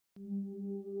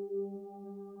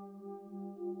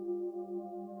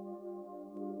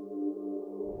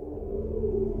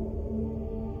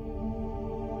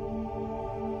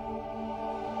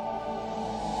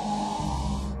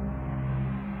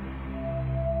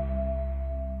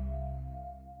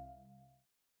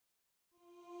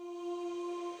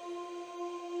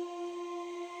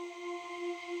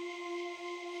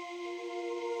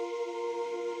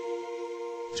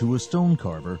To a stone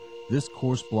carver, this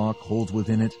coarse block holds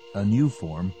within it a new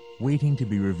form waiting to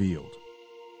be revealed.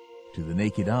 To the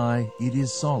naked eye, it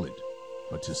is solid,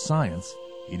 but to science,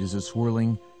 it is a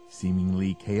swirling,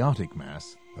 seemingly chaotic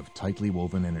mass of tightly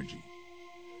woven energy.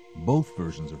 Both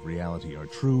versions of reality are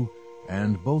true,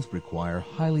 and both require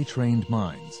highly trained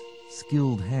minds,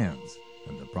 skilled hands,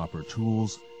 and the proper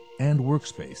tools and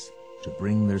workspace to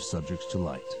bring their subjects to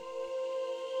light.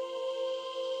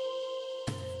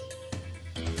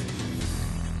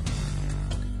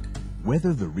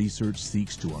 Whether the research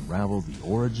seeks to unravel the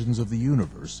origins of the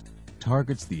universe,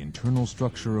 targets the internal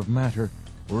structure of matter,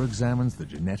 or examines the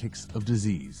genetics of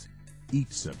disease,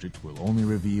 each subject will only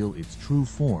reveal its true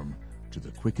form to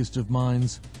the quickest of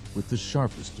minds with the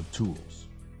sharpest of tools.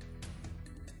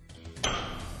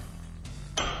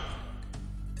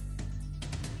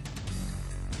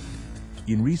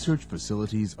 In research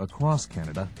facilities across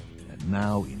Canada, and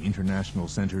now in international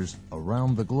centres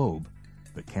around the globe,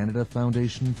 the Canada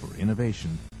Foundation for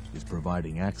Innovation is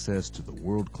providing access to the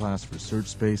world-class research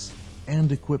space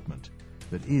and equipment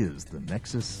that is the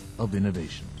nexus of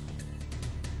innovation.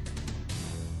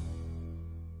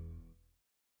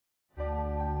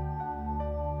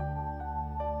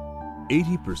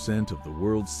 "80% of the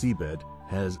world's seabed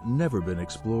has never been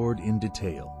explored in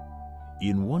detail.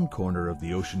 In one corner of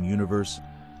the ocean universe,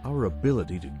 our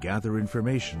ability to gather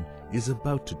information is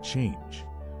about to change,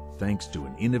 thanks to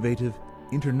an innovative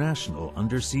international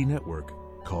undersea network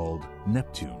called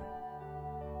NEPTUNE.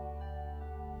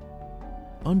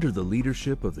 Under the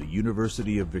leadership of the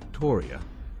University of Victoria,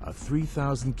 a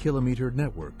 3,000-kilometer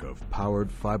network of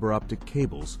powered fiber optic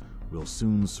cables will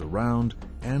soon surround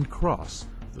and cross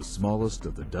the smallest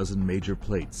of the dozen major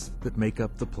plates that make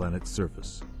up the planet's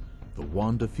surface, the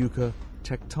Juan de Fuca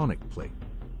tectonic plate.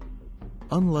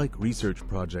 Unlike research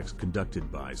projects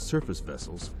conducted by surface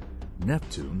vessels,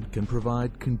 NEPTUNE can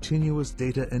provide continuous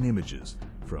data and images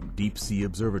from deep-sea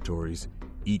observatories,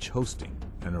 each hosting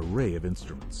an array of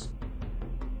instruments.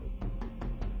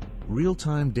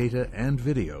 Real-time data and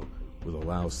video will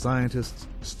allow scientists,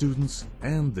 students,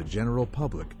 and the general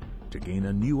public to gain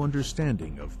a new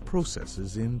understanding of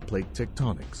processes in plate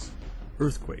tectonics,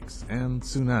 earthquakes, and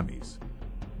tsunamis,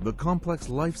 the complex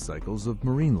life cycles of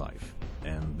marine life,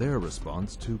 and their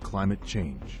response to climate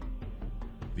change.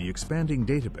 The expanding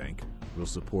databank will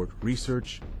support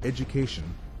research, education,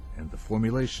 and the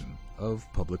formulation of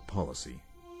public policy.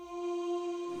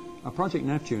 Our Project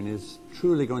Neptune is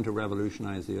truly going to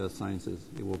revolutionize the earth sciences.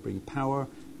 It will bring power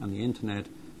and the internet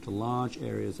to large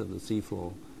areas of the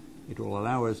seafloor. It will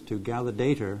allow us to gather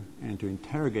data and to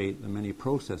interrogate the many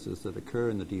processes that occur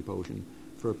in the deep ocean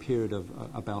for a period of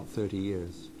about 30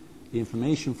 years. The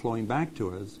information flowing back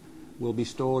to us will be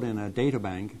stored in a data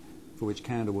bank for which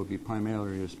Canada will be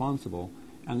primarily responsible,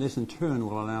 and this in turn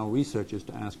will allow researchers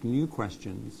to ask new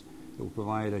questions. It will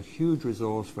provide a huge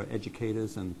resource for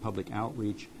educators and public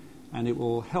outreach, and it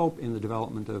will help in the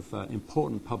development of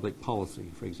important public policy,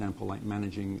 for example, like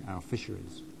managing our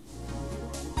fisheries.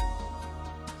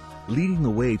 Leading the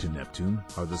way to Neptune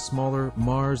are the smaller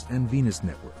Mars and Venus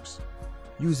networks.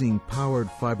 Using powered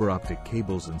fiber optic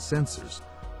cables and sensors,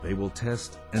 they will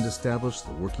test and establish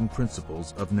the working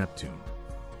principles of Neptune.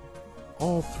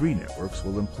 All three networks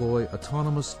will employ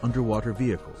autonomous underwater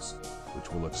vehicles,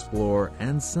 which will explore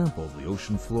and sample the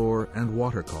ocean floor and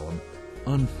water column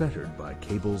unfettered by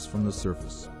cables from the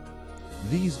surface.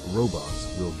 These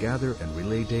robots will gather and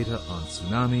relay data on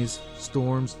tsunamis,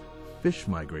 storms, fish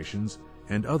migrations,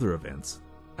 and other events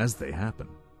as they happen.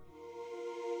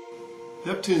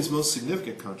 Neptune's most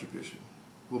significant contribution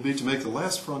will be to make the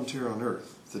last frontier on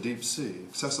Earth, the deep sea,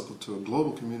 accessible to a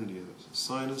global community of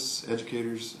scientists,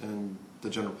 educators, and the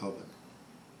general public.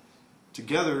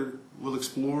 Together, we'll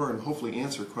explore and hopefully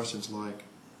answer questions like,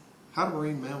 how do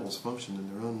marine mammals function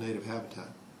in their own native habitat?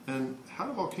 And how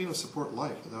do volcanoes support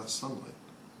life without sunlight?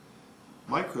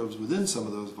 Microbes within some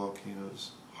of those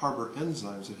volcanoes harbor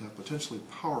enzymes that have potentially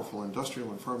powerful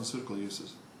industrial and pharmaceutical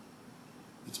uses.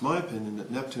 It's my opinion that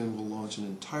Neptune will launch an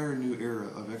entire new era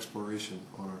of exploration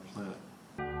on our planet.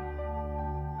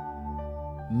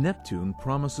 Neptune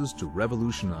promises to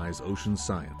revolutionize ocean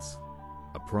science,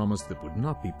 a promise that would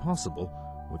not be possible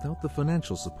without the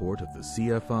financial support of the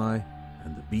CFI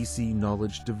and the BC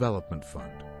Knowledge Development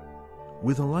Fund.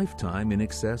 With a lifetime in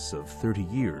excess of 30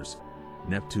 years,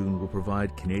 Neptune will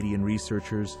provide Canadian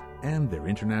researchers and their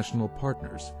international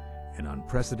partners an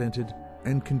unprecedented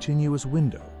and continuous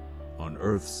window on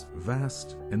Earth's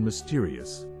vast and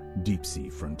mysterious deep-sea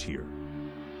frontier.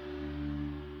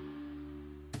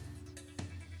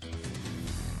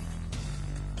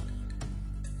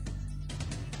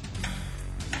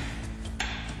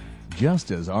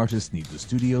 Just as artists need the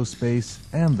studio space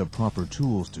and the proper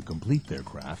tools to complete their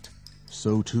craft,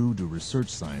 so too do research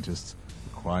scientists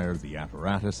require the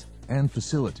apparatus and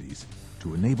facilities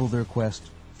to enable their quest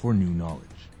for new knowledge.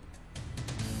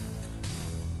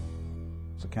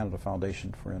 The Canada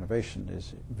Foundation for Innovation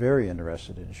is very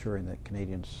interested in ensuring that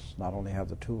Canadians not only have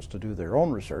the tools to do their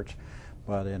own research,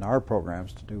 but in our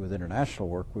programs to do with international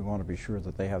work, we want to be sure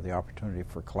that they have the opportunity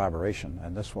for collaboration,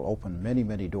 and this will open many,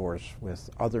 many doors with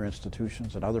other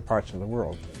institutions in other parts of the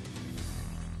world.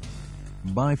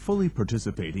 By fully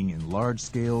participating in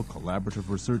large-scale collaborative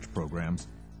research programs,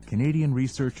 Canadian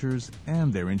researchers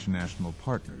and their international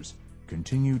partners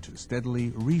continue to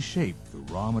steadily reshape the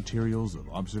raw materials of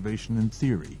observation and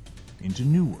theory into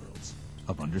new worlds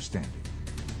of understanding.